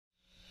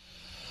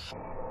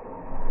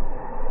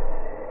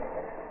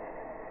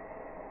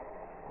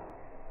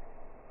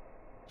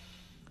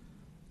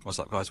What's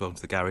up guys, welcome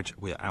to the garage.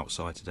 We are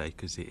outside today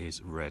because it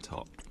is red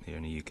hot here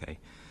in the UK.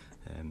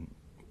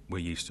 We're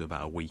used to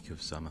about a week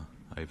of summer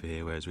over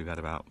here, whereas we've had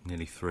about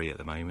nearly 3 at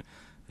the moment,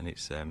 and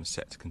it's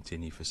set to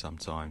continue for some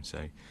time,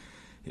 so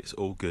it's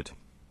all good.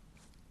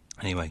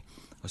 Anyway,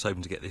 I was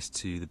hoping to get this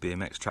to the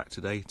BMX track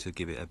today to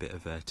give it a bit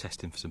of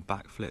testing for some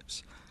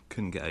backflips.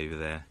 Couldn't get over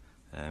there,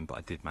 but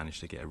I did manage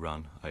to get a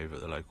run over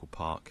at the local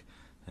park.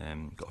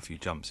 Got a few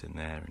jumps in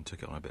there and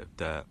took it on a bit of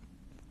dirt,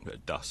 a bit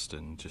of dust,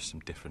 and just some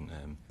different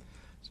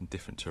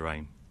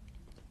terrain.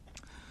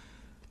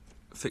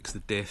 Fixed the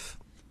diff.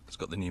 It's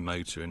got the new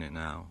motor in it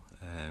now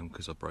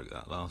because I broke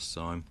that last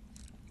time.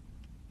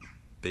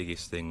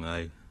 Biggest thing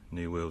though,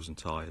 new wheels and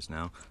tyres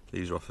now.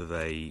 These are off of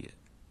a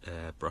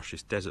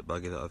Brushless desert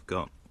buggy that I've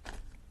got.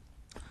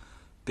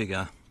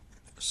 Bigger,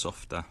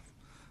 softer,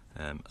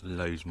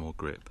 loads more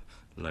grip,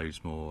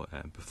 loads more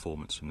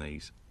performance from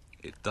these.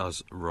 It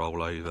does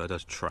roll over,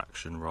 does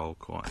traction roll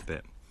quite a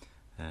bit.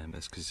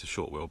 That's because it's a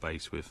short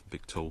wheelbase with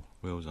big tall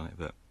wheels on it,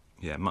 but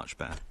yeah, much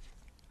better.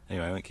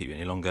 Anyway, I won't keep you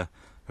any longer.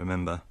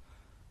 Remember,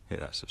 hit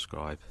that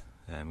subscribe.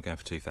 We're going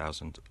for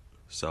 2,000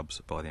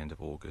 subs by the end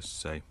of August,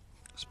 so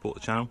support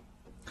the channel,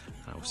 and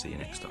I will see you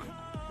next time.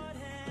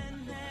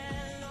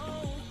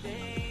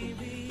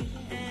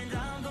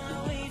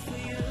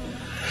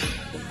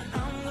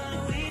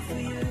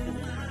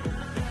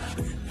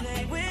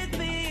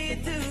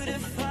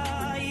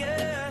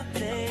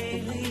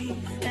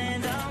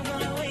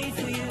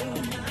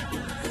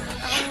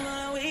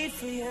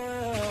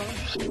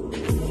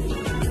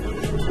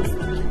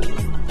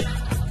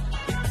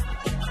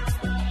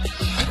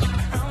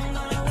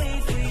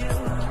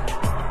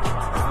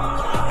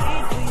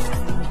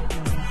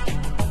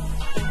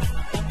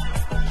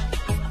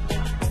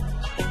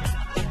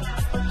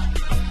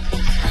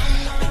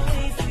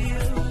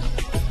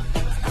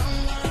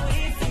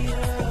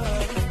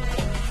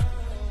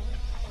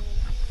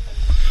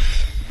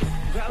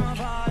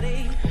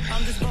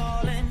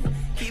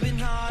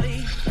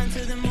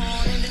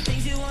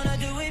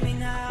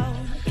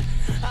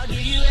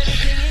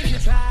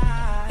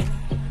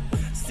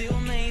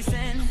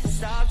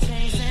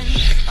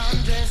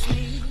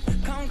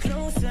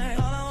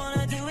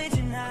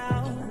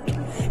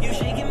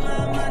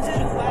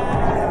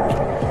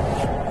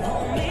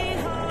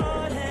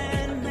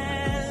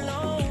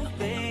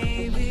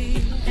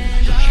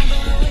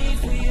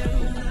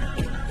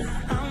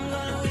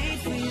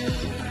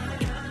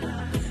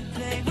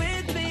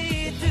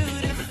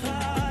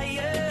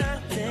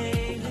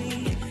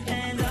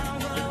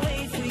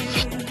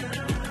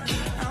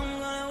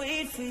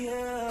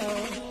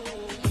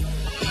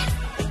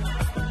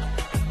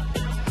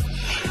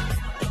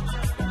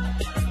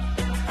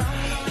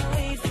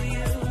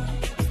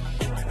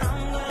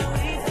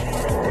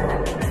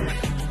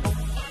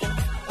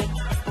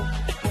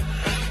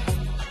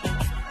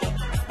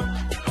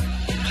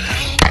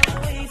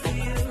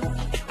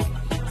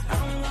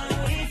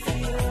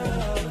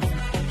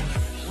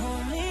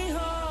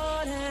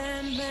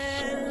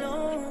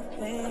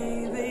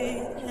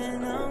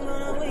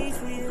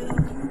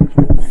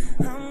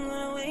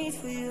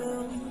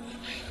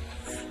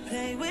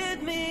 Play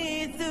with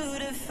me through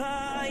the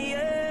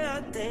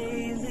fire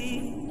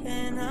daily,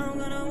 and I'm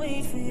gonna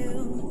wait for you.